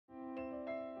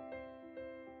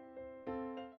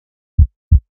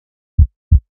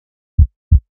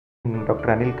am Dr.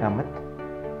 Anil Kamath.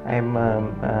 I am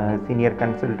a senior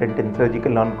consultant in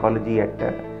surgical oncology at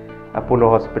Apollo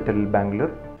Hospital,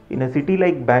 Bangalore. In a city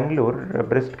like Bangalore,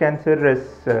 breast cancer is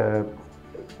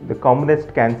the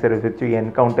commonest cancer which we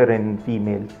encounter in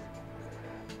females.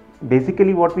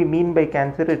 Basically, what we mean by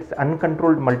cancer, it's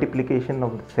uncontrolled multiplication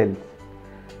of the cells.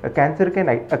 A cancer can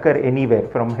occur anywhere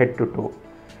from head to toe.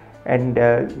 And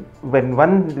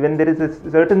when there is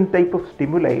a certain type of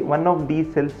stimuli, one of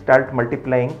these cells start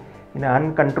multiplying in an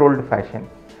uncontrolled fashion.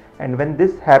 And when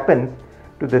this happens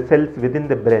to the cells within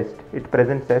the breast, it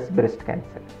presents as breast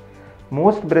cancer.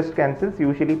 Most breast cancers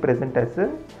usually present as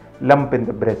a lump in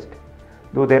the breast,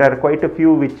 though there are quite a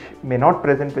few which may not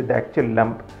present with the actual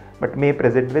lump but may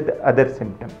present with other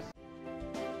symptoms.